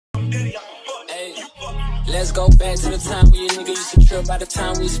Hey, let's go back to the time where your nigga used to trip by the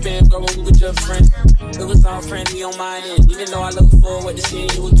time we spent, bro, when we were just friends. It was all friendly on my end, even though I look forward to seeing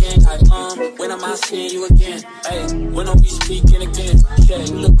you again. When am I seeing you again? Hey, when are we speaking again? Yeah,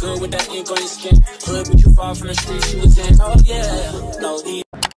 you look good with that ink on your skin. Hood, but you far from the streets you was in. Oh yeah, no.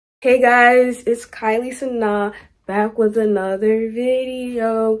 Hey guys, it's Kyleigh Sanaa back with another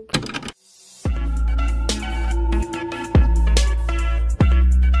video.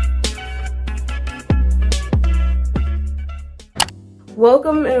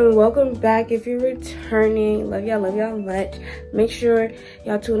 Welcome back. If you're returning, love y'all much. Make sure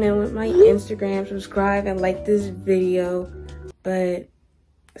y'all tune in with my Instagram, subscribe, and like this video. But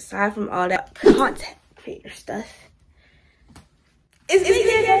aside from all that content creator stuff,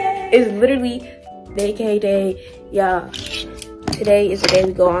 it's literally vacay day, y'all. Today is the day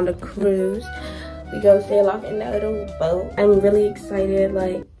we go on the cruise. We go sail off in that little boat. I'm really excited.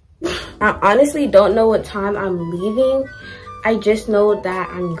 Like, I honestly don't know what time I'm leaving. I just know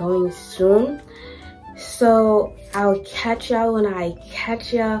that I'm going soon. So I'll catch y'all when I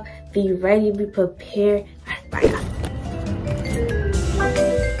catch y'all. Be ready, be prepared. Bye, y'all.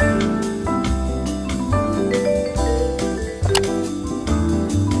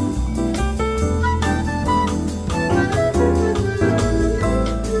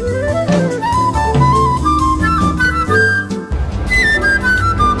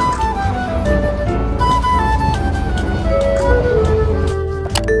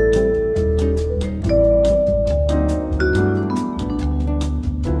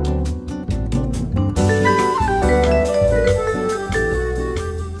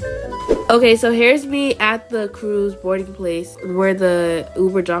 Okay, so here's me at the cruise boarding place where the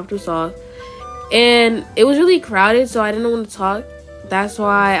Uber dropped us off. And it was really crowded, so I didn't want to talk. That's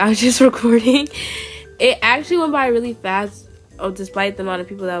why I was just recording. It actually went by really fast, despite the amount of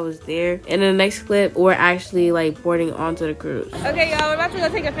people that was there. And in the next clip, we're actually like boarding onto the cruise. Okay, y'all, we're about to go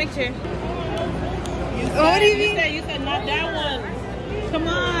take a picture. What do you mean? You said not that one. Come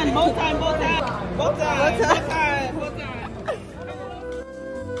on, both time.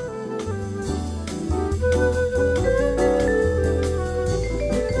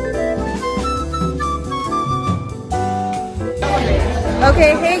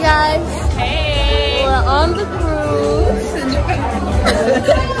 Okay, hey guys. Hey. We're on the cruise.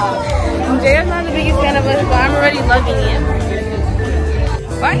 Jay's not the biggest fan of us, but I'm already loving it.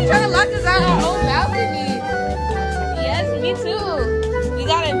 Why are you trying to lock us out our own balcony? Yes, me too. We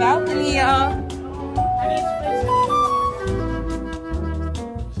got a balcony, y'all.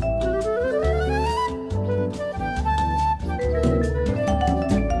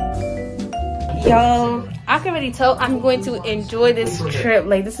 Yo, I can already tell I'm going to enjoy this trip.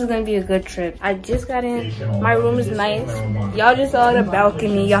 Like, this is gonna be a good trip. I just got in. My room is nice. Y'all just saw the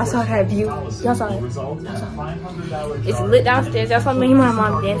balcony. Y'all saw that view. Y'all saw it. It's lit downstairs. That's why me and my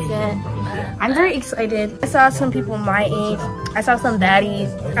mom dancing. I'm very excited. I saw some people my age. I saw some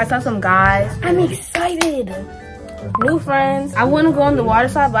daddies. I saw some guys. I'm excited. New friends. I want to go on the water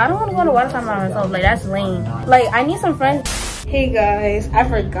slide, but I don't want to go on the water slide by myself. Like, that's lame. Like, I need some friends. Hey guys, I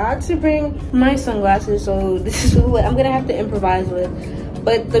forgot to bring my sunglasses, so this is what I'm gonna have to improvise with.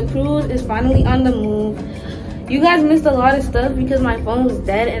 But the cruise is finally on the move. You guys missed a lot of stuff because my phone was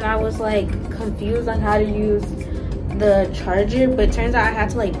dead and I was like confused on how to use the charger, but turns out I had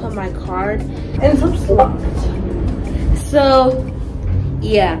to like put my card in some slot. So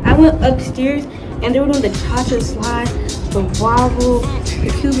yeah, I went upstairs and they were doing the cha-cha slide, the wobble, the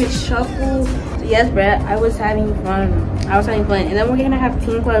Cuban shuffle. So yes, Brett, I was having fun. And then we're gonna have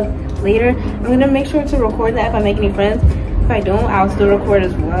Teen Club later. I'm gonna make sure to record that if I make any friends. If I don't, I'll still record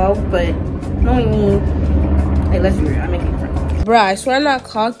as well. But knowing me, hey, let's be real, I'm making friends. Bruh, I swear I'm not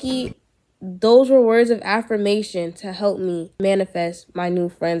cocky. Those were words of affirmation to help me manifest my new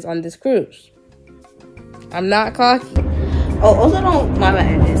friends on this cruise. I'm not cocky. Oh, also don't mind my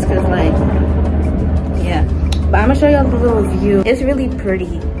edges, cause like, yeah. But I'm gonna show y'all the little view. It's really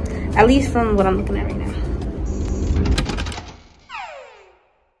pretty, at least from what I'm looking at right now.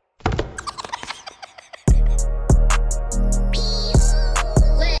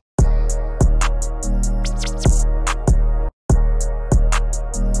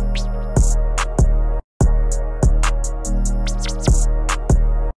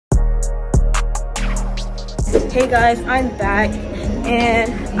 Hey guys, I'm back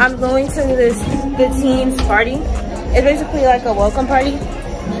and I'm going to the teens party. It's basically like a welcome party.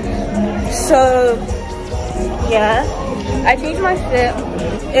 So yeah, I changed my fit.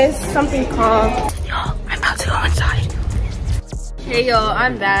 It's something called, yo, I'm about to go inside. Hey y'all,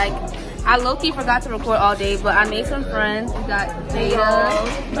 I'm back I low-key forgot to record all day, but I made some friends. We got Jada,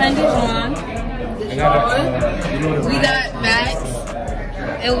 friend Dijon, we got Max,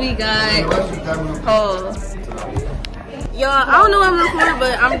 and we got Paul. Yo, I don't know when I'm recording,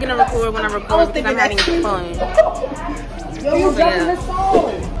 but I'm gonna record when I record because I'm having fun.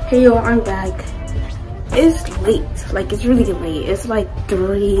 Hey yo, I'm back. It's late, like it's really late. It's like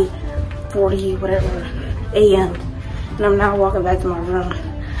 3:40 whatever a.m. and I'm now walking back to my room.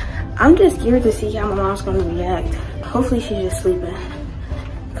 I'm just scared to see how my mom's gonna react. Hopefully she's just sleeping,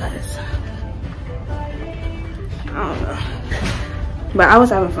 cause I don't know. But I was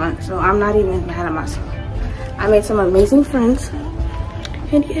having fun, so I'm not even mad at myself. I made some amazing friends,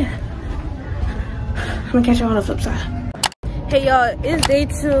 and yeah, I'm gonna catch y'all on the flip side. Hey y'all, it's day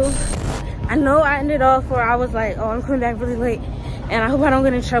 2. I know I ended off where I was like, oh, I'm coming back really late, and I hope I don't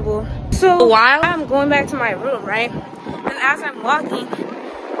get in trouble. So while I'm going back to my room, right, and as I'm walking,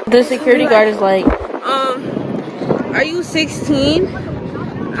 the security guard is like, are you 16?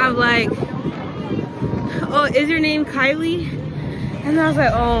 I'm like, oh, is your name Kyleigh? And I was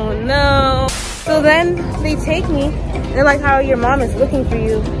like, oh no. So then they take me, they're like, how your mom is looking for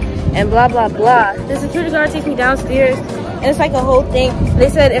you, and blah, blah, blah. The security guard takes me downstairs, and it's like a whole thing. They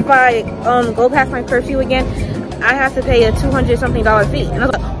said if I go past my curfew again, I have to pay a $200-something fee. And I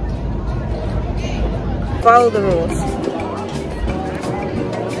was like, follow the rules.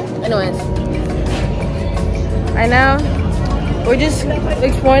 Anyways, right now we're just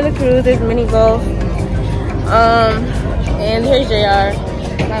exploring the cruise. There's mini golf, and here's JR,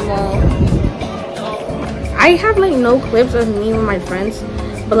 my mom. I have like no clips of me with my friends,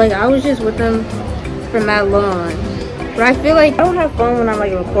 but like I was just with them for that long. But I feel like I don't have fun when I'm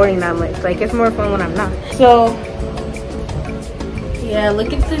like recording that much. Like it's more fun when I'm not. So yeah,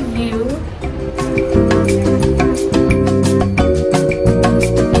 look at the view.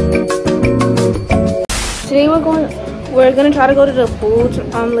 Today we're gonna try to go to the pool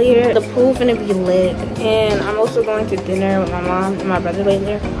later. The pool finna be lit, and I'm also going to dinner with my mom and my brother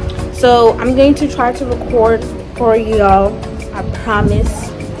later. So I'm going to try to record for y'all. I promise.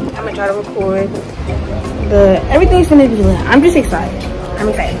 I'm gonna try to record. Everything's gonna be lit. I'm just excited. I'm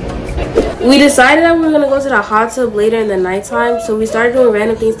excited. We decided that we were gonna go to the hot tub later in the nighttime, so we started doing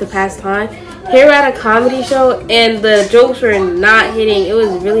random things to pass time. Here we're at a comedy show, and the jokes were not hitting. It was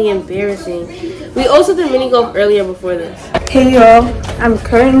really embarrassing. We also did mini golf earlier before this. Hey y'all, I'm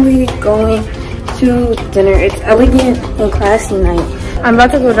currently going to dinner. It's elegant and classy night. I'm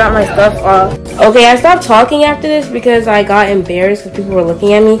about to go drop my stuff off. Okay, I stopped talking after this because I got embarrassed because people were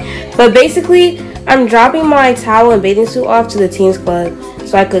looking at me. But basically, I'm dropping my towel and bathing suit off to the teens club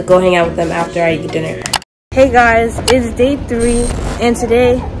so I could go hang out with them after I eat dinner. Hey guys, it's day 3 and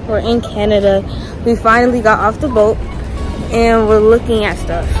today we're in Canada. We finally got off the boat and we're looking at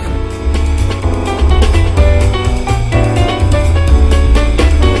stuff.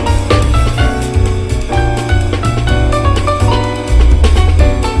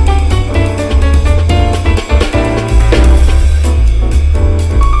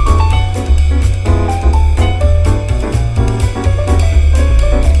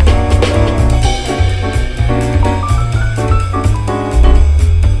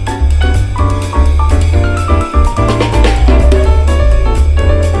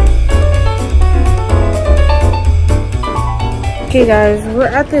 Okay guys, we're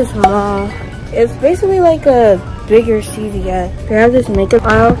at this mall. It's basically like a bigger CVS. They have this makeup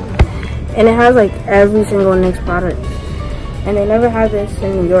aisle and it has like every single NYX product. And they never have this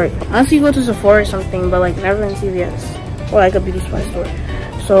in New York. Unless you go to Sephora or something, but like never in CVS. Or like a beauty supply store.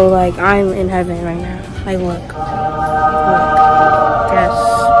 So like I'm in heaven right now. Like look. Yes.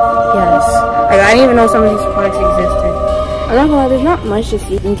 Yes. Like I didn't even know some of these products existed. I'm not gonna lie, there's not much to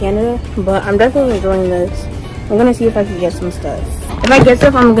see in Canada, but I'm definitely enjoying this. I'm gonna see if I can get some stuff. If I get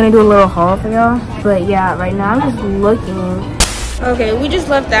stuff, I'm gonna do a little haul for y'all. But yeah, right now I'm just looking. Okay, we just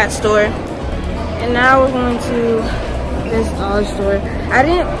left that store. And now we're going to this dollar store. I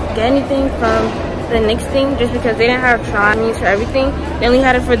didn't get anything from the NYX thing just because they didn't have Chinese for everything. They only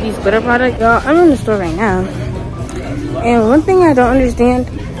had it for these glitter products. Y'all, I'm in the store right now. And one thing I don't understand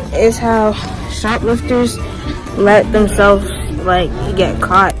is how shoplifters let themselves like get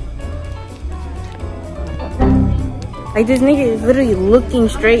caught. Like this nigga is literally looking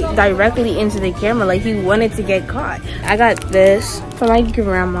straight directly into the camera like he wanted to get caught. I got this for my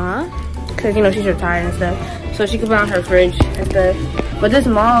grandma because you know she's retired and stuff, so she can put on her fridge and stuff. But this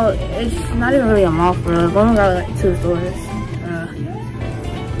mall, it's not even really a mall for real. I've only got like 2 stores.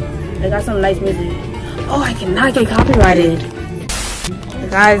 They got some nice music. Oh, I cannot get copyrighted.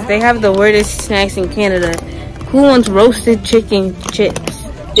 Guys, they have the weirdest snacks in Canada. Who wants roasted chicken chips?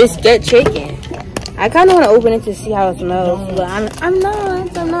 It's dead chicken. I kind of want to open it to see how it smells, but I'm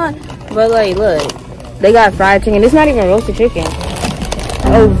not. But like, look, they got fried chicken. It's not even roasted chicken.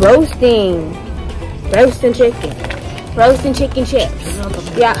 Oh, roasting chicken chips.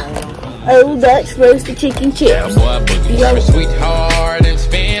 Yeah. Oh, that's roasted chicken chips. Yeah. Sweetheart and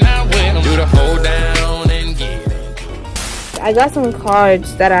spin out with them. Do the hold down and get it. I got some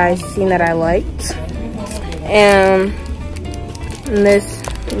cards that I seen that I liked, and this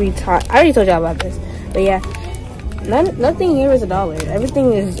I already told y'all about this, but yeah, nothing here is $1.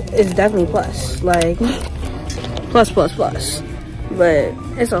 Everything is definitely plus, like plus, but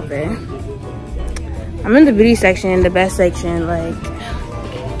it's okay. I'm in the beauty section, the best section, like,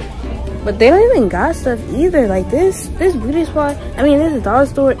 but they don't even got stuff either. Like this beauty spot, I mean, this dollar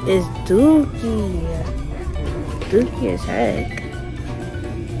store is dookie as heck.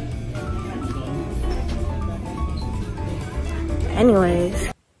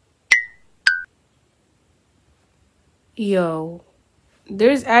 Anyways, yo,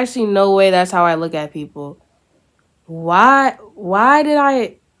 there's actually no way that's how I look at people. Why did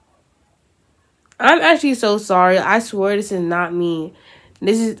I'm actually so sorry. I swear this is not me.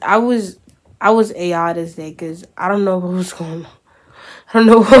 I was AI this day because I don't know what was going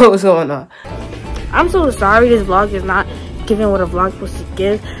on. I'm so sorry this vlog is not giving what a vlog supposed to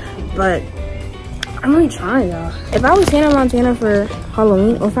give, but I'm really trying, y'all. If I was Hannah Montana for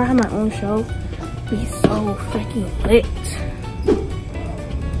Halloween, or if I had my own show, it'd be so freaking lit.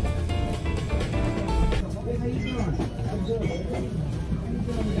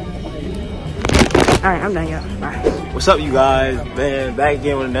 Alright, I'm done, y'all. Bye. What's up, you guys? Man, back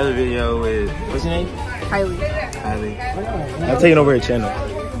again with another video with, what's your name? Kyleigh. I'm taking over your channel.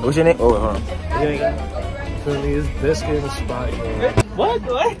 What's your name? Oh, hold on. What's your name? For me, it's biscuit and spot. What?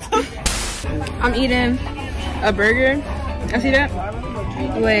 I'm eating a burger. I see that?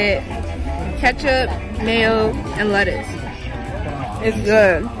 With ketchup, mayo, and lettuce. It's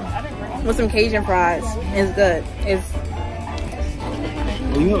good. With some Cajun fries. It's good.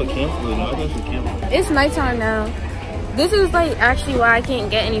 Well, you have a camera? No, I got some camera. It's nighttime now. This is like actually why I can't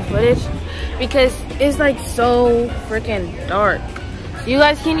get any footage, because it's like so freaking dark. So you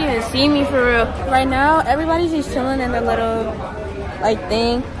guys can't even see me for real. Right now, everybody's just chilling in their little like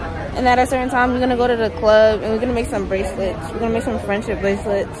thing. And at a certain time, we're gonna go to the club and we're gonna make some bracelets. We're gonna make some friendship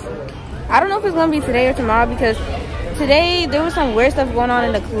bracelets. I don't know if it's gonna be today or tomorrow, because today there was some weird stuff going on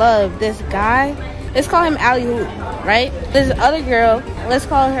in the club. This guy, let's call him Alley Hoop, right? This other girl, let's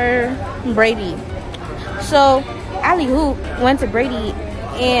call her Brady. So Alley Hoop went to Brady,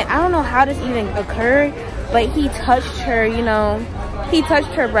 and I don't know how this even occurred, but he touched her, you know, he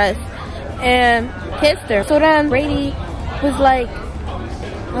touched her breast and kissed her. So then Brady was like,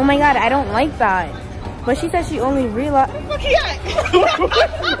 oh my god, I don't like that. But she said she only realized.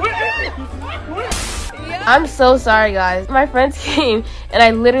 I'm so sorry, guys. My friends came and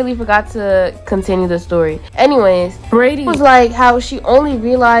I literally forgot to continue the story. Anyways, Brady was like how she only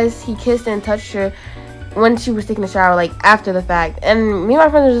realized he kissed and touched her when she was taking a shower, like after the fact. And me and my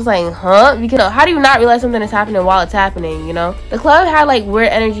friends were just like, huh? Because how do you not realize something is happening while it's happening, you know? The club had like weird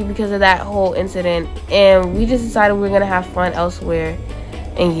energy because of that whole incident, and we just decided we were gonna have fun elsewhere.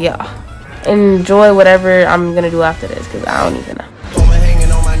 And yeah, enjoy whatever I'm gonna do after this, because I don't even know.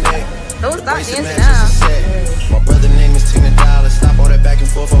 Don't stop dancing now. My brother name is $10. Stop all that back and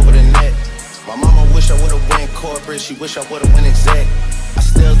forth over the net. My mama wish I would've went corporate. She wish I would've went exec. I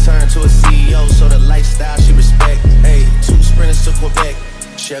still turn to a CEO, so the lifestyle she respect. Hey, 2 sprinters to Quebec.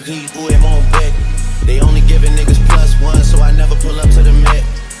 Cherie, où est mon bec? They only giving niggas +1, so I never pull up to the Met.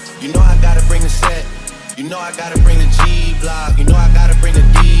 You know I gotta bring the set. You know I gotta bring the G block. You know I gotta bring the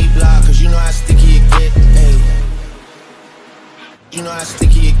D block, cause you know how sticky it get. Hey, you know how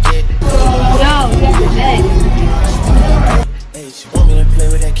sticky it get. Hey, she want me to play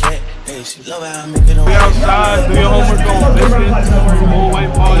with that cat. Hey, she love how I make it on. Be outside, do your homework on biscuits. Old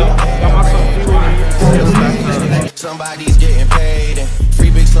white party. Got myself. Somebody's getting paid and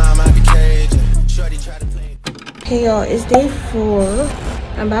free big slime out the cage. Shorty try to play. Hey y'all, it's day 4.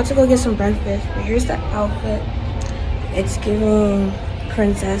 I'm about to go get some breakfast, but here's the outfit. It's giving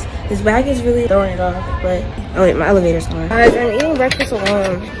princess. This bag is really throwing it off, but oh wait, my elevator's on. Guys, I'm eating breakfast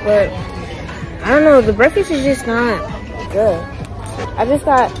alone, but I don't know, the breakfast is just not good. I just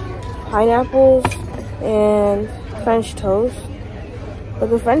got pineapples and French toast, but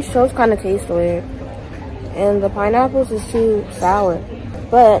the French toast kind of tastes weird, and the pineapples is too sour.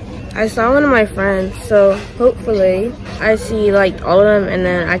 But I saw one of my friends, so hopefully I see like all of them, and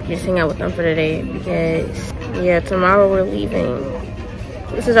then I can just hang out with them for the day, because yeah, tomorrow we're leaving.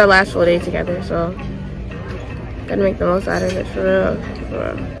 This is our last full day together, so Gotta make the most out of it, for real.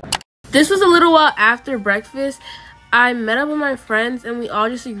 For real. This was a little while after breakfast. I met up with my friends and we all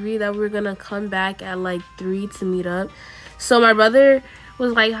just agreed that we were gonna come back at like 3 to meet up. So my brother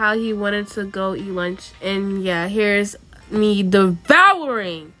was like how he wanted to go eat lunch, and yeah, here's me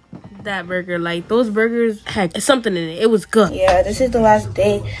devouring that burger. Like, those burgers had something in it. It was good. Yeah, this is the last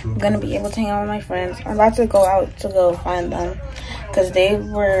day I'm gonna be able to hang out with my friends. I'm about to go out to go find them because they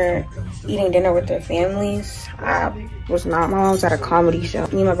were eating dinner with their families. I was not. My mom was at a comedy show.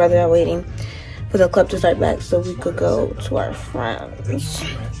 Me and my brother are waiting for the club to start back so we could go to our friends.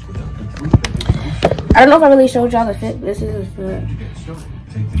 I don't know if I really showed y'all the fit, but this is the fit.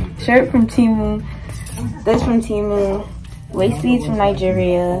 Shirt from Temu. This from Temu. Waist beads from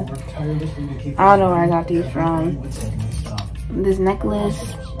Nigeria. I don't know where I got these from. This necklace,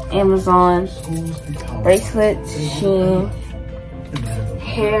 Amazon. Bracelets, Shein.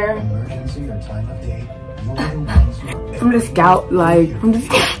 Hair. From the Scout, like, from the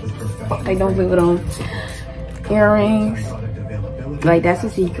Scout. I don't play with them. Earrings. Like, that's a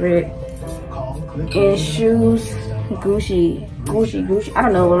secret. And shoes. Gucci. I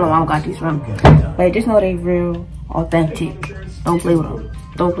don't know where my mom got these from. But I just know they real. Authentic. Don't play with them.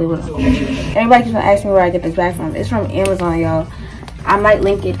 Don't play with them. Everybody keeps asking me where I get this bag from. It's from Amazon, y'all. I might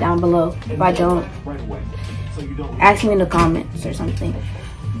link it down below. If I don't, ask me in the comments or something.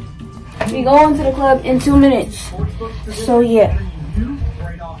 We go into the club in 2 minutes. So yeah.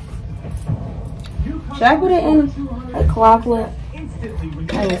 Should I put it in a clock clip?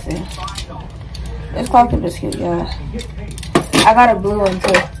 Let me see. This clock clip is cute, y'all. I got a blue one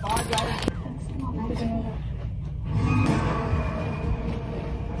too.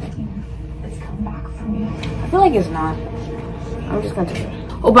 I feel like it's not. I'm just gonna take it.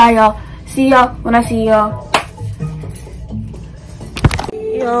 Oh, bye, y'all. See y'all when I see y'all.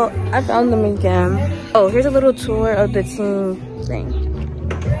 Yo, I found them again. Oh, here's a little tour of the team thing.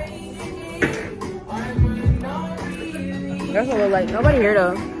 That's what it look like. Nobody here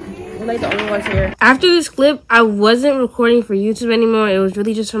though. We're like the only ones here. After this clip, I wasn't recording for YouTube anymore. It was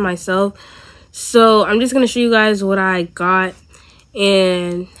really just for myself. So I'm just gonna show you guys what I got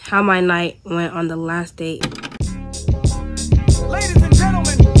and how my night went on the last date. Ladies and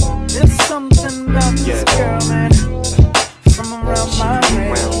gentlemen, there's something about this girl, man, from around my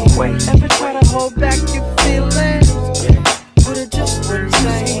way. Ever try to hold back your feelings, but it just wouldn't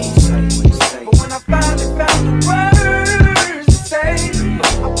say. But when I finally found the words to say, I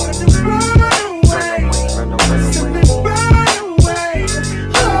wanted to run away, simply run away.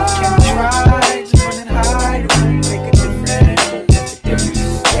 Can't try to run and hide, make a difference.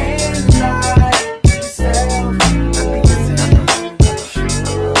 Can't lie to yourself.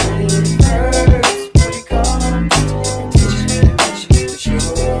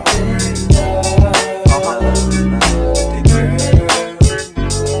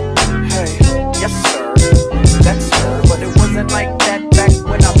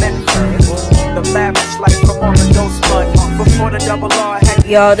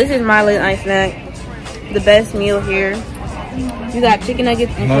 Y'all, this is my late night snack. The best meal here. You got chicken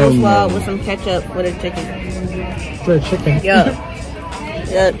nuggets and coleslaw with some ketchup for the chicken. For the chicken? Yeah.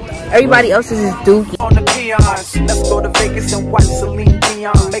 Everybody else's is dookie. On the peons, let's go to Vegas and watch Celine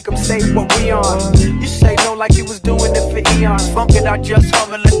Dion. Make them say what we on. You say no like you was doing it for eons. Funk it out, just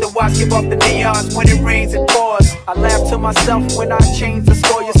hum and let the watch give off the neons. When it rains, it pours. I laugh to myself when I changed the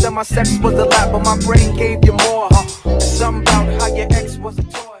score. You said my sex was a lot, but my brain gave you more. Something about how your ex was a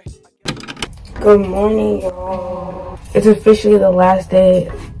toy. Good morning, y'all. It's officially the last day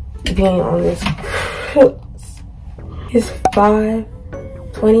being on this cruise. It's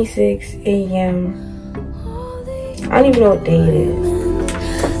 5:26 a.m. I don't even know what day it is.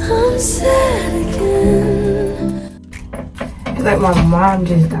 I'm sad again. It's like my mom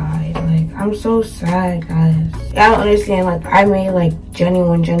just died. Like, I'm so sad, guys. I don't understand. Like, I made like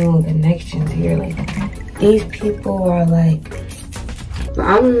genuine connections here. Like, these people are like,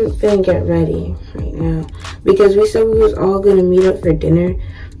 I'm gonna get ready right now because we said we was all gonna meet up for dinner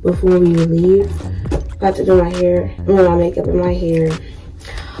before we leave. About to do my hair, my makeup and my hair.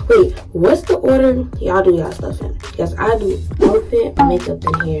 Wait, what's the order? Y'all do y'all stuff in. Yes, I do outfit, makeup,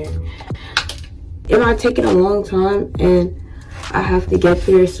 and hair. It might take a long time and I have to get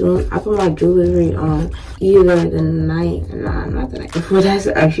there soon. I put my jewelry on either the night, not the night before, that's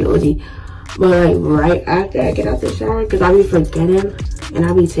actually OD. But like right after I get out the shower, because I be forgetting and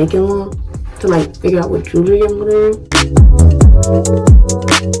I be taking long to like figure out what jewelry I'm gonna do.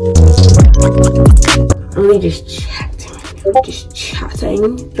 I'm really just chatting. Put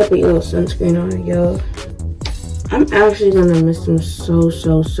your little sunscreen on, yo. I'm actually gonna miss them so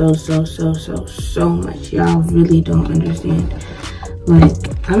much. Y'all really don't understand.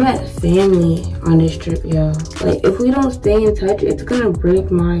 Like, I met family on this trip, y'all. Like, if we don't stay in touch, it's gonna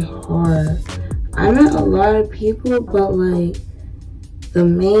break my heart. I met a lot of people, but like, the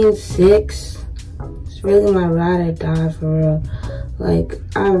main 6, it's really my ride or die for real. Like,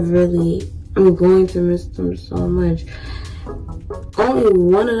 I'm going to miss them so much. Only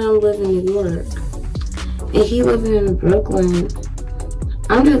one of them lives in New York, and he lives in Brooklyn.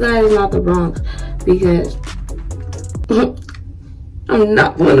 I'm just glad it's not the Bronx, because I'm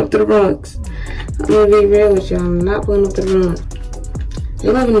not pulling up to the Bronx. I'm gonna be real with y'all. I'm not pulling up to the Bronx. They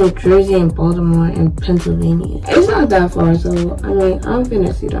live in New Jersey and Baltimore and Pennsylvania. It's not that far, so I mean, I'm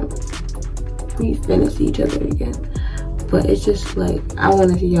finna see them. We finna see each other again. But it's just like, I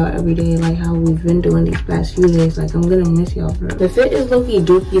wanna see y'all every day, like how we've been doing these past few days. Like, I'm gonna miss y'all for real. The fit is low-key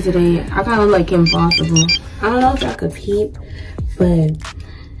dookie today. I kinda like impossible. I don't know if I could peep, but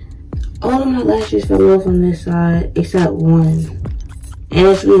all of my lashes fell off on this side except one. And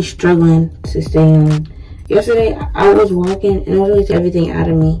it's really struggling to stay on. Yesterday, I was walking and it was really everything out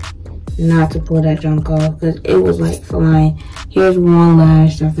of me not to pull that junk off because it was like flying. Here's one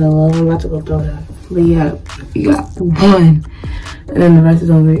lash that fell off. I'm about to go throw that. But yeah, you got one. And then the rest is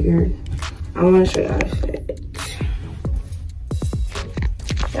over here. I want to show y'all the fit.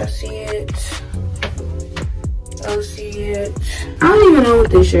 Y'all see it? Y'all see it? I don't even know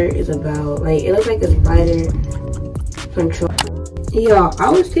what this shirt is about. Like, it looks like a spider control. Yo, I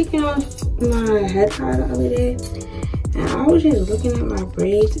was taking off my head tie the other day, and I was just looking at my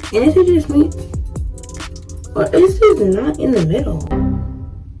braids, and is it just me? Or is it not in the middle?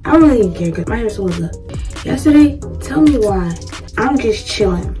 I don't really care because my hair so good. Yesterday, tell me why. I'm just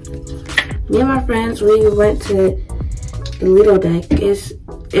chilling. Me and my friends, we went to the Lido deck. It's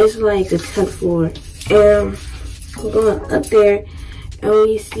like the 10th floor, and we're going up there, and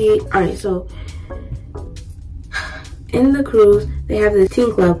we see. All right, so in the cruise, they have this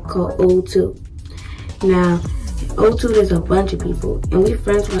teen club called O2. Now, O2, there's a bunch of people, and we're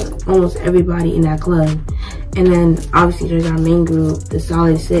friends with almost everybody in that club. And then, obviously, there's our main group, the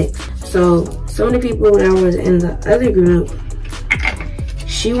Solid 6. So, some of the people that was in the other group,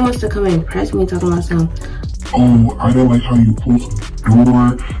 she wants to come and impress me, talking about something. Oh, I didn't like how you closed the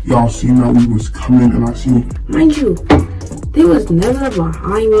door. Y'all seen that we was coming, and I seen. Mind you, they was never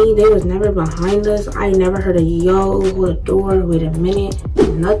behind me. They was never behind us. I never heard a yo, hold the door, wait a minute,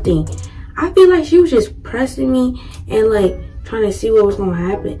 nothing. I feel like she was just pressing me and like trying to see what was gonna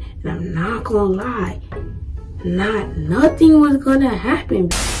happen. And I'm not gonna lie, nothing was gonna happen.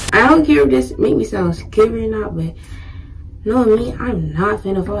 I don't care if this make me sound scary or not, but knowing me, I'm not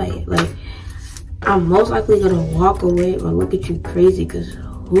finna fight. Like, I'm most likely gonna walk away or look at you crazy because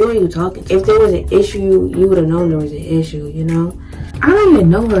who are you talking to? If there was an issue, you would have known there was an issue, you know? I don't even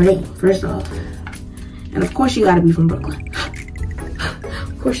know her name, first off. And of course she gotta be from Brooklyn.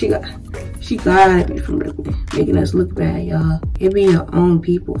 Of course she gotta be from Brooklyn. Making us look bad, y'all. It be your own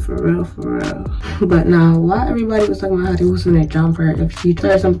people, for real, for real. But now, why everybody was talking about how they was gonna jump her if she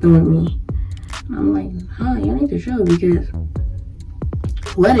tried something with me? And I'm like, you need to show, because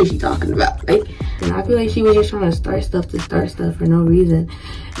what is she talking about? Like, and I feel like she was just trying to start stuff for no reason.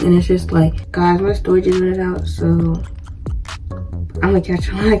 And it's just like, guys, my story just read out, so I'm gonna catch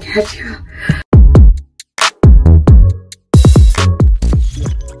you when I catch you.